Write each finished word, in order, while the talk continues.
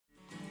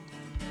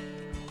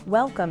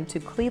Welcome to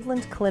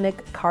Cleveland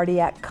Clinic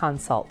Cardiac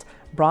Consult,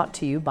 brought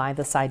to you by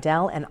the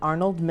Seidel and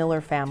Arnold Miller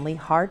Family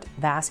Heart,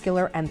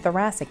 Vascular, and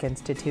Thoracic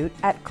Institute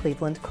at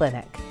Cleveland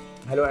Clinic.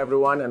 Hello,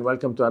 everyone, and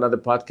welcome to another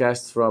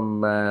podcast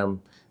from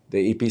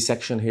the EP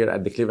section here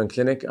at the Cleveland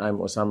Clinic. I'm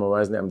Oussama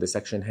Wazni, I'm the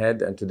section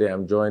head, and today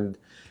I'm joined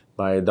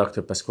by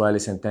Dr. Pasquale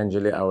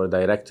Santangeli, our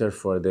director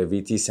for the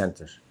VT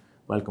Center.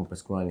 Welcome,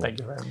 Pasquale. Thank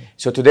you very much.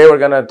 So today we're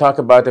going to talk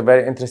about a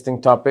very interesting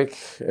topic,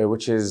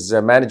 which is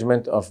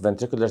management of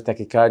ventricular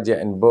tachycardia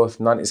in both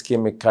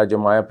non-ischemic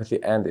cardiomyopathy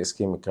and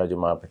ischemic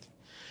cardiomyopathy.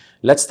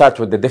 Let's start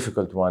with the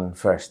difficult one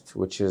first,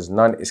 which is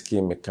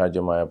non-ischemic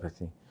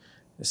cardiomyopathy.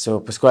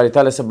 So Pasquale,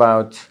 tell us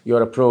about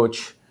your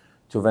approach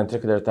to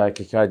ventricular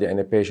tachycardia in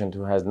a patient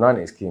who has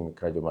non-ischemic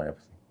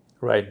cardiomyopathy.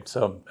 Right.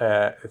 So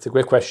it's a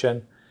great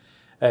question.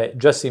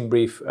 Just in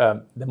brief,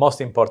 the most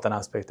important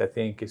aspect, I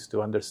think, is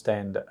to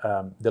understand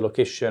the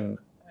location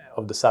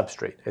of the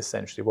substrate,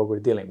 essentially, what we're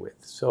dealing with.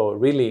 So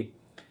really,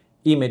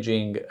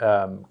 imaging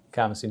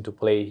comes into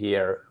play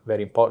here.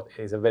 Very important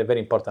is a very, very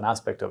important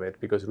aspect of it,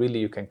 because really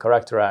you can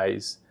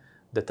characterize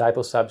the type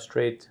of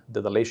substrate, the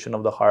dilation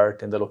of the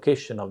heart, and the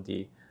location of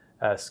the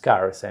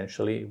scar,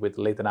 essentially, with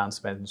late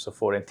announcement and so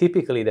forth. And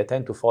typically, they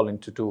tend to fall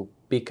into two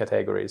big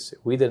categories,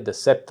 either the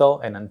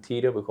septal and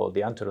anterior, we call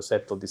the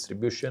anteroseptal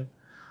distribution,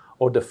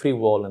 or the free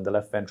wall in the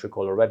left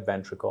ventricle or right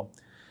ventricle.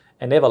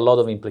 And they have a lot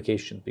of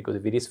implications, because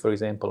if it is, for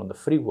example, on the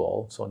free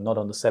wall, so not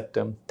on the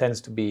septum,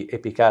 tends to be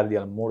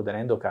epicardial more than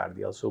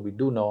endocardial. So we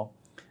do know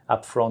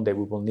up front that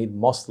we will need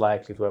most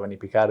likely to have an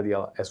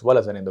epicardial as well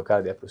as an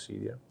endocardial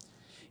procedure.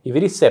 If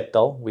it is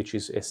septal, which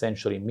is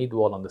essentially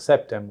mid-wall on the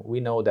septum,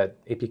 we know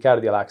that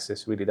epicardial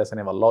access really doesn't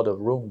have a lot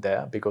of room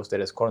there because there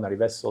is coronary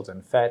vessels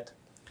and fat.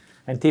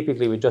 And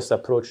typically we just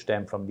approach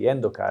them from the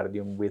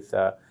endocardium with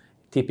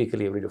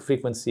typically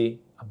radiofrequency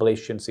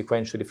ablation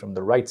sequentially from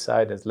the right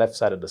side and left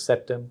side of the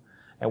septum.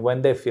 And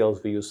when they fail,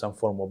 we use some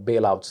form of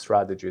bailout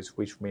strategies,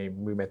 which we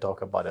may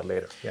talk about it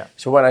later. Yeah.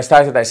 So when I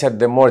started, I said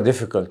the more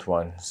difficult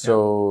one.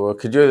 So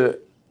could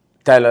you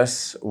tell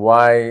us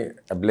why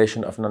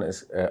ablation of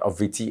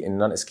VT in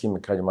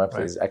non-ischemic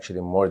cardiomyopathy is actually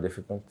more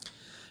difficult?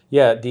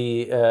 Yeah,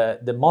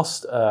 the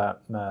most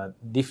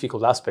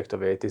difficult aspect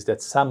of it is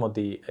that some of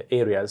the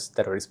areas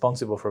that are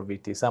responsible for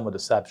VT, some of the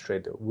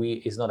substrate,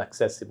 is not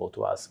accessible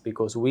to us,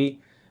 because we,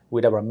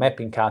 with our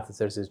mapping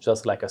catheters, is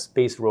just like a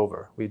space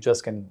rover. We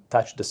just can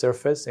touch the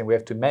surface, and we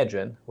have to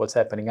imagine what's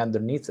happening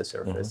underneath the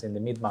surface in the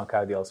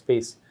mid-myocardial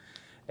space.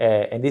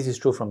 And this is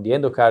true from the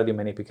endocardium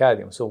and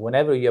epicardium. So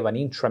whenever you have an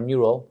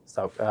intramural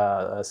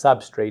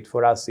substrate,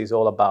 for us is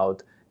all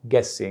about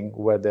guessing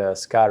where the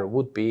scar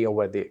would be or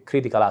where the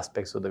critical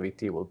aspects of the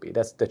VT will be.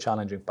 That's the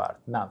challenging part.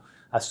 Now,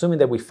 assuming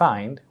that we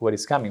find where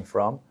it's coming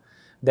from,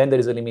 then there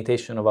is a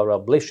limitation of our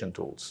ablation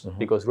tools,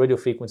 because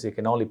radiofrequency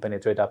can only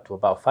penetrate up to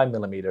about 5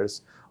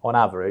 millimeters on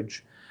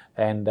average,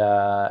 and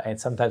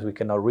sometimes we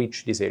cannot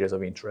reach these areas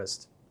of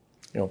interest.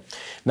 Yeah.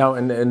 Now,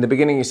 in the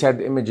beginning, you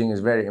said imaging is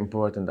very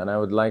important, and I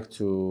would like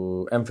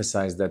to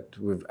emphasize that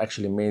we've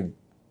actually made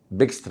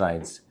big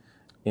strides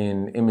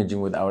in imaging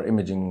with our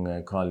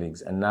imaging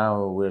colleagues, and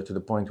now we're to the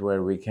point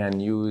where we can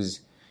use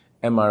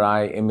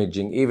MRI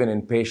imaging even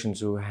in patients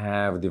who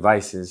have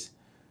devices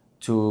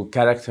to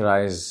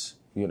characterize,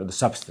 the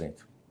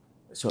substrate.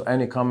 So,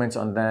 any comments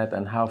on that,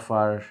 and how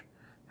far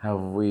have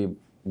we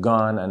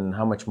gone, and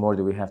how much more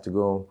do we have to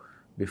go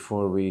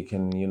before we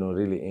can,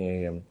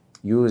 really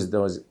use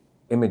those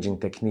imaging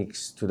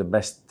techniques to the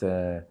best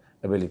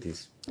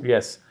abilities?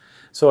 Yes.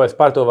 So as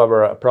part of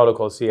our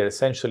protocols here,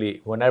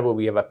 essentially, whenever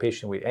we have a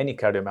patient with any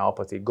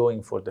cardiomyopathy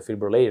going for the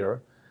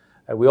defibrillator,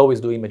 we always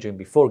do imaging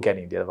before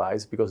getting the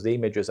device, because the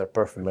images are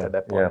perfect at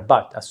that point. Yeah.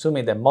 But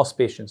assuming that most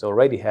patients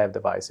already have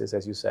devices,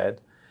 as you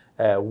said,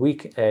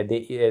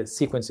 the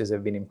sequences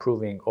have been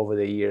improving over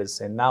the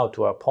years, and now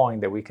to a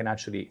point that we can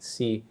actually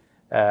see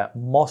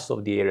most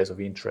of the areas of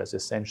interest,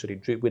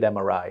 essentially, with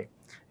MRI.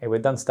 And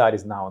we've done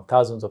studies now on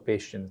thousands of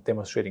patients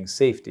demonstrating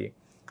safety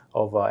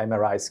of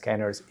MRI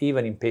scanners,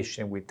 even in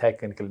patients with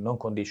technically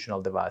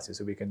non-conditional devices.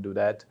 So we can do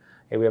that,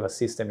 and we have a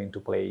system into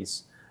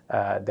place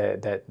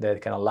that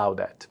can allow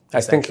that.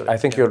 I think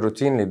you're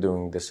routinely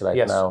doing this right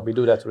now. Yes, we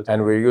do that routinely.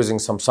 And we're using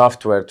some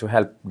software to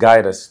help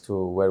guide us to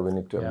where we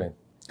need to ablate.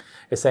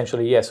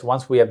 Essentially, yes.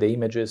 Once we have the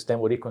images, then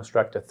we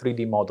reconstruct a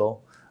 3D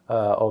model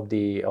of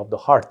the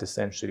heart,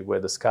 essentially, where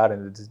the scar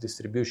and the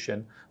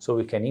distribution, so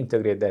we can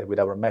integrate that with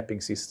our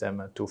mapping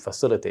system to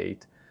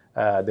facilitate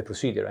the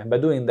procedure. And by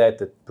doing that,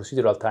 the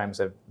procedural times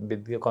have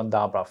gone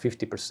down about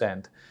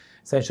 50%.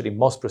 Essentially,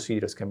 most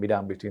procedures can be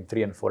done between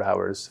 3 and 4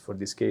 hours for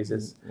these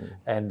cases.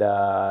 And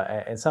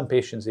some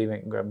patients,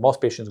 most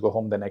patients go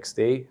home the next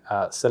day.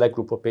 Select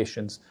group of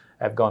patients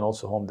have gone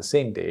also home the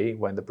same day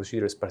when the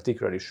procedure is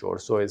particularly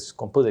short. So it's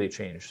completely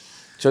changed.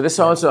 So this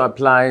also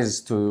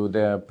applies to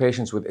the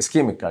patients with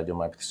ischemic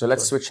cardiomyopathy. So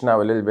let's switch now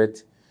a little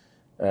bit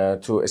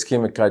to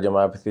ischemic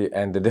cardiomyopathy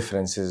and the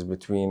differences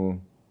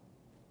between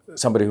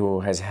somebody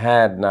who has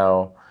had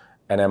now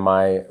an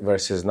MI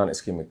versus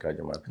non-ischemic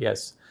cardiomyopathy.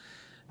 Yes.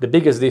 The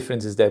biggest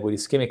difference is that with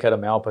ischemic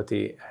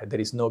cardiomyopathy,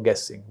 there is no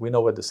guessing. We know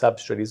where the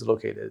substrate is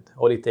located.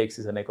 All it takes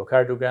is an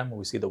echocardiogram.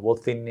 We see the wall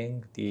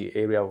thinning, the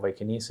area of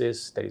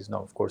akinesis. There is no,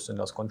 of course,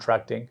 no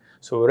contracting.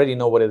 So we already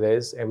know what it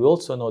is. And we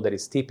also know that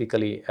it's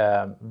typically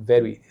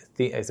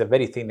it's a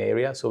very thin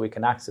area, so we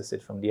can access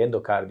it from the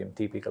endocardium,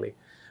 typically,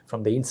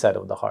 from the inside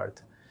of the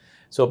heart.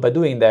 So by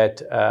doing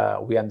that,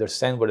 we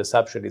understand where the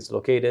substrate is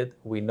located.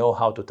 We know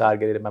how to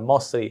target it, but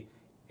mostly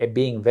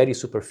being very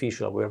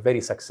superficial, we're very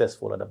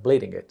successful at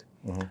ablating it.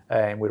 Mm-hmm.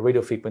 And with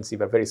radiofrequency,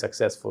 we're very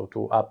successful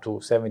to up to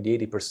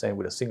 70-80%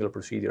 with a single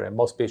procedure. And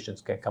most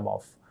patients can come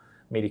off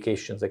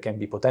medications that can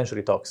be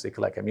potentially toxic,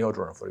 like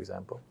amiodarone, for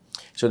example.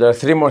 So there are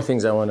three more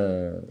things I want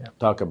to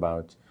talk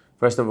about.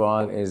 First of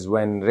all is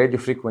when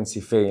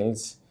radiofrequency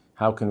fails,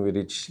 how can we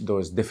reach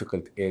those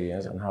difficult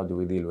areas and how do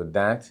we deal with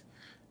that?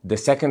 The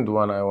second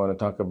one I want to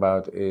talk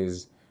about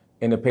is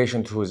in a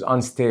patient who is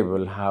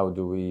unstable, how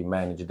do we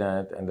manage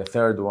that? And the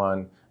third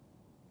one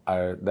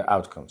are the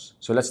outcomes.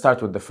 So let's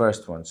start with the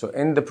first one. So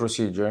in the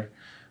procedure,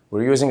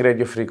 we're using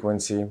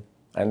radiofrequency,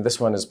 and this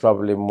one is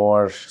probably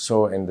more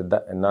so in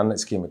the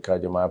non-ischemic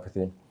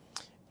cardiomyopathy.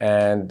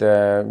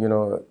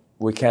 And,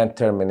 we can't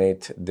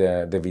terminate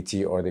the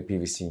VT or the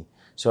PVC.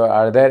 So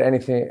is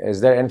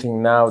there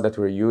anything now that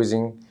we're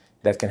using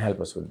that can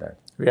help us with that?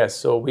 Yes,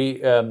 so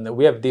we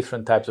have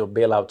different types of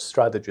bailout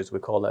strategies, we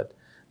call it,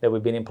 that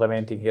we've been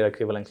implementing here at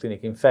Cleveland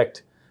Clinic. In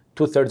fact,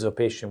 2/3 of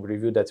patients, we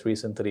reviewed that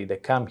recently, they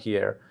come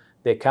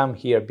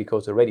here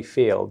because they already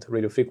failed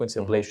radiofrequency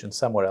ablation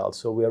somewhere else.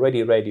 So we're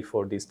already ready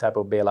for these type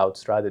of bailout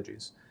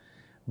strategies.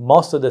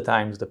 Most of the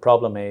times, the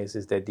problem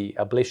is that the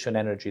ablation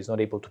energy is not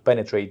able to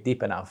penetrate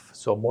deep enough,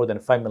 so more than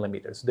 5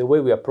 millimeters. The way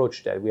we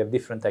approach that, we have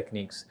different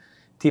techniques.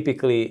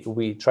 Typically,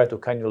 we try to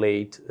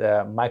cannulate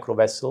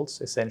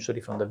microvessels,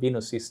 essentially from the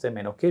venous system,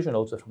 and occasionally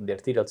also from the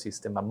arterial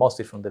system, but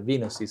mostly from the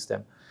venous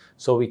system,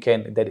 so we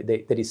can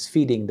that is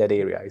feeding that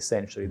area,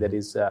 essentially, that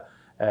is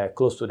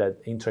close to that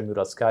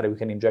intramural scar. We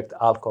can inject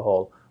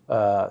alcohol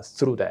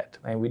through that.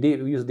 And we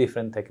use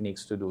different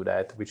techniques to do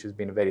that, which has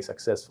been very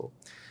successful.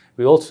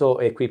 We also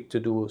equipped to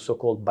do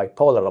so-called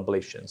bipolar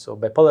ablation. So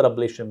bipolar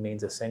ablation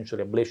means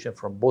essentially ablation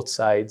from both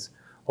sides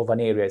of an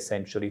area,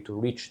 essentially, to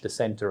reach the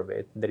center of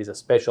it. There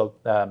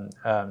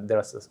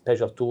are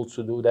special tools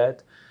to do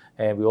that,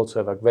 and we also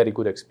have a very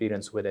good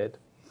experience with it.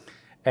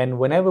 And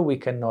whenever we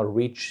cannot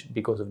reach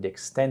because of the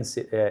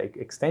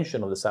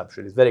extension of the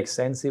substrate, it's very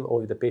extensive,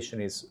 or if the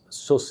patient is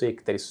so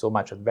sick, there is so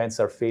much advanced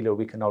heart failure,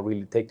 we cannot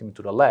really take them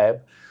to the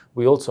lab,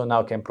 we also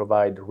now can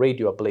provide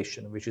radio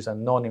ablation, which is a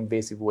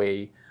non-invasive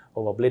way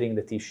of ablating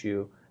the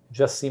tissue,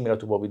 just similar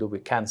to what we do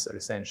with cancer,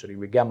 essentially,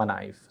 with gamma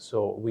knife.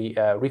 So we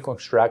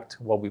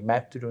reconstruct what we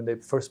mapped during the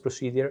first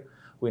procedure,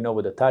 we know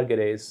what the target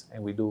is,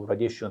 and we do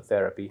radiation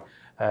therapy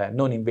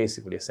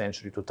non-invasively,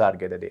 essentially, to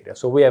target that area.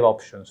 So we have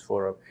options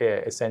for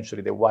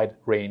essentially the wide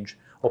range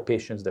of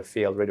patients that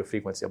fail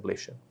radiofrequency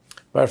ablation.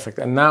 Perfect.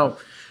 And now,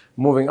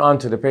 moving on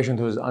to the patient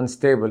who is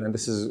unstable, and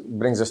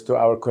brings us to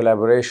our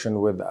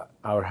collaboration with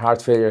our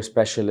heart failure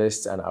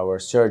specialists and our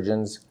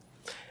surgeons.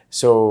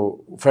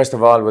 So first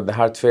of all, with the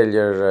heart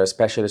failure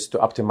specialist to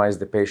optimize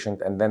the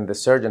patient, and then the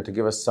surgeon to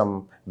give us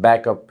some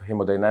backup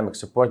hemodynamic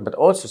support, but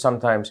also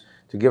sometimes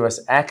to give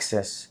us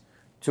access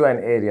to an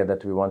area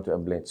that we want to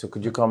ablate. So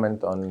could you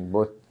comment on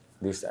both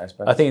these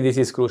aspects? I think this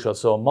is crucial.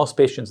 So most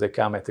patients that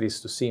come at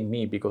least to see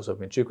me because of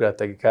ventricular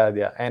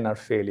tachycardia and heart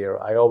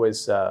failure, I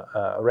always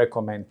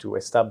recommend to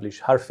establish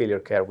heart failure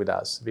care with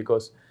us,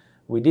 because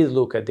we did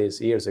look at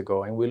this years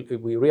ago, and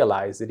we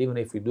realized that even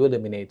if we do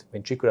eliminate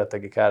ventricular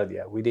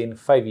tachycardia, within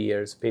 5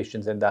 years,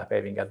 patients end up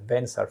having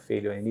advanced heart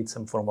failure and need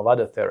some form of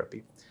other therapy.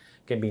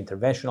 It can be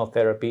interventional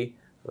therapy,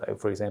 like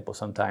for example,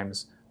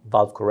 sometimes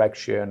valve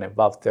correction and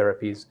valve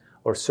therapies,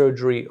 or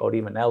surgery, or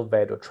even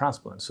LVAD or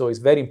transplant. So it's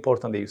very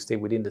important that you stay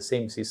within the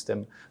same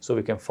system so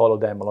we can follow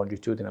them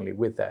longitudinally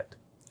with that.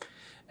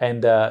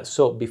 And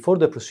so before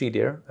the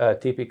procedure,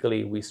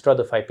 typically we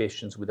stratify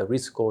patients with a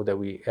risk score that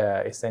we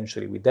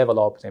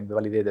developed and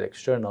validated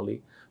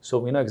externally, so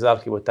we know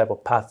exactly what type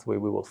of pathway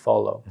we will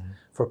follow. Mm-hmm.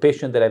 For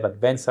patients that have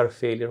advanced heart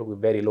failure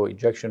with very low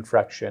ejection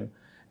fraction,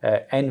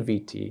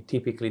 NVT,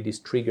 typically this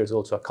triggers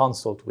also a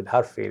consult with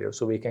heart failure,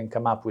 so we can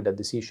come up with a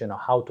decision on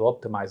how to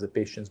optimize the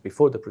patients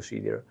before the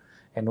procedure,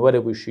 and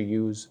whether we should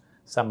use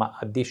some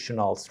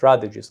additional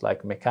strategies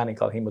like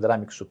mechanical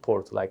hemodynamic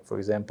support, like for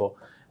example,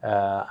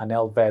 an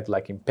LVAD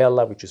like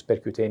Impella, which is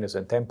percutaneous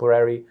and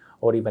temporary,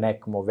 or even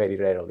ECMO very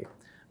rarely.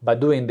 By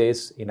doing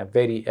this in a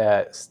very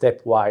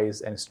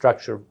stepwise and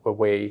structured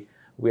way,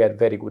 we had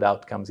very good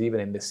outcomes, even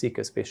in the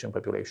sickest patient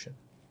population.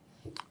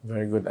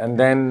 Very good. And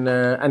then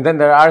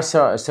there are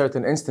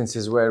certain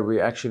instances where we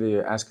actually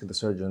ask the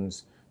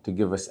surgeons to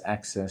give us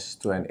access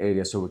to an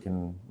area so we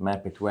can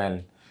map it well,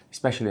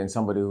 especially in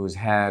somebody who's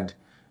had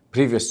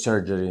previous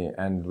surgery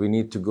and we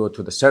need to go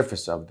to the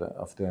surface of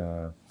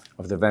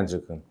the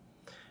ventricle.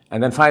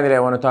 And then finally, I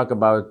want to talk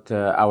about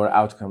our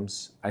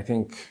outcomes. I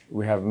think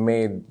we have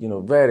made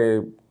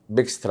very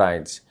big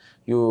strides.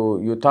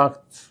 You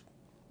talked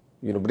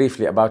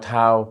briefly about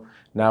how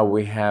now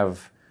we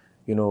have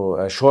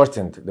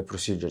shortened the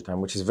procedure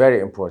time, which is very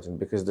important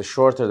because the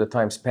shorter the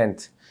time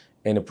spent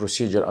in a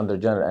procedure under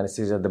general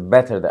anesthesia, the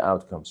better the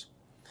outcomes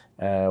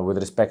with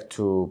respect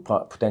to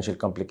potential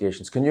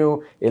complications. Can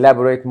you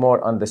elaborate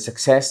more on the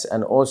success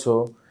and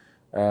also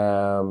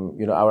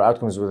our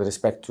outcomes with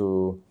respect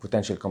to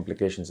potential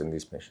complications in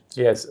these patients?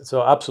 Yes,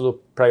 so absolute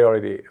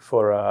priority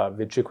for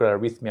ventricular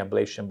arrhythmia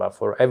ablation, but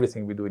for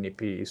everything we do in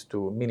EP is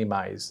to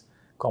minimize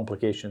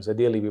complications.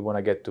 Ideally, we want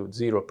to get to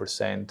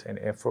 0%,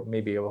 and for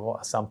maybe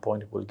at some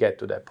point we'll get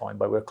to that point,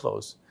 but we're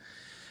close.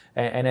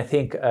 And I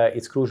think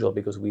it's crucial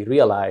because we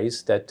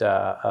realize that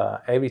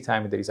every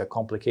time there is a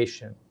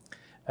complication,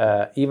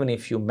 even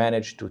if you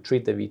manage to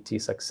treat the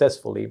VT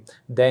successfully,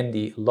 then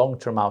the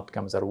long-term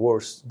outcomes are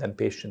worse than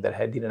patients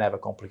that didn't have a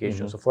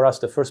complication. So for us,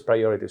 the first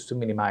priority is to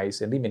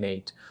minimize,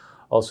 eliminate.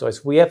 Also,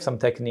 as we have some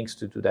techniques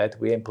to do that,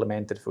 we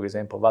implemented, for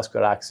example,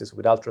 vascular access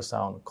with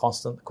ultrasound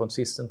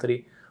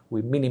consistently.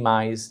 We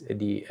minimize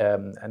the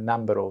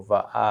number of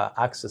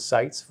access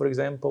sites, for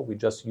example. We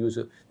just use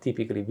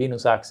typically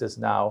venous access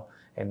now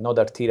and not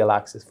arterial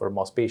access for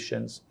most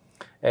patients.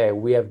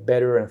 We have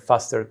better and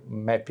faster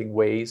mapping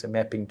ways and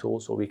mapping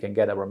tools, so we can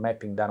get our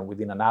mapping done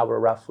within an hour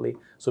roughly,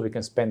 so we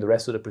can spend the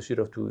rest of the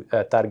procedure to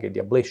target the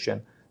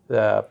ablation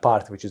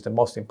part, which is the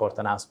most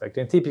important aspect.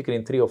 And typically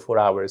in 3 or 4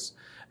 hours,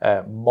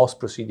 most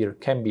procedure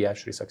can be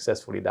actually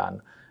successfully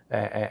done,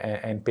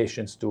 and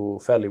patients do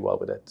fairly well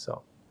with it.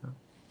 So.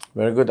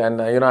 Very good. And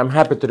I'm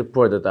happy to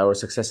report that our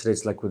success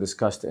rates, like we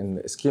discussed in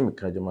ischemic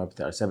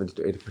cardiomyopathy, are 70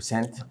 to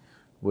 80%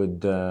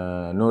 with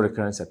no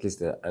recurrence, at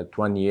least at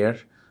 1 year.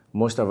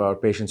 Most of our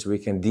patients, we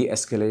can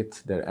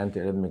de-escalate their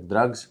antiarrhythmic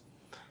drugs.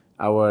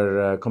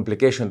 Our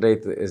complication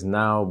rate is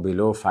now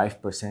below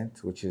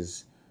 5%, which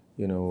is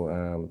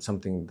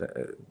something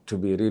to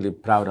be really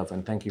proud of.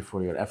 And thank you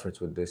for your efforts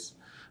with this,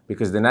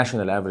 because the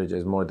national average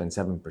is more than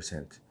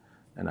 7%.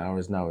 And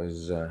ours now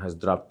has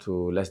dropped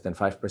to less than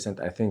 5%.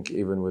 I think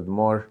even with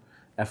more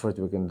effort,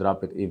 we can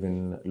drop it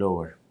even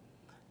lower.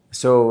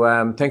 So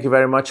thank you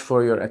very much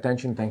for your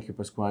attention. Thank you,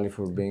 Pasquale,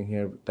 for being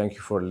here. Thank you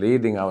for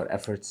leading our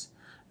efforts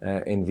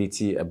in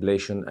VT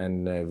ablation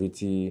and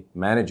VT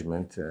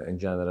management in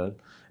general.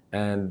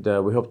 And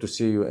we hope to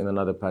see you in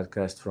another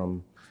podcast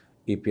from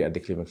EP at the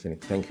Cleveland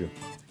Clinic. Thank you.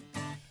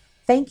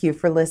 Thank you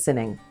for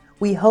listening.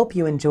 We hope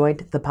you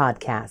enjoyed the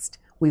podcast.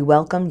 We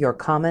welcome your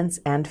comments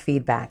and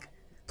feedback.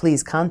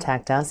 Please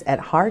contact us at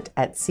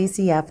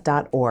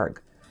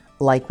heart@ccf.org.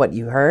 Like what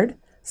you heard?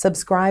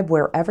 Subscribe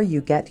wherever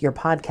you get your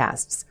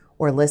podcasts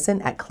or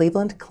listen at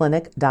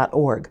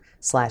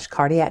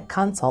clevelandclinic.org/cardiac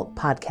consult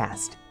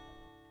podcast.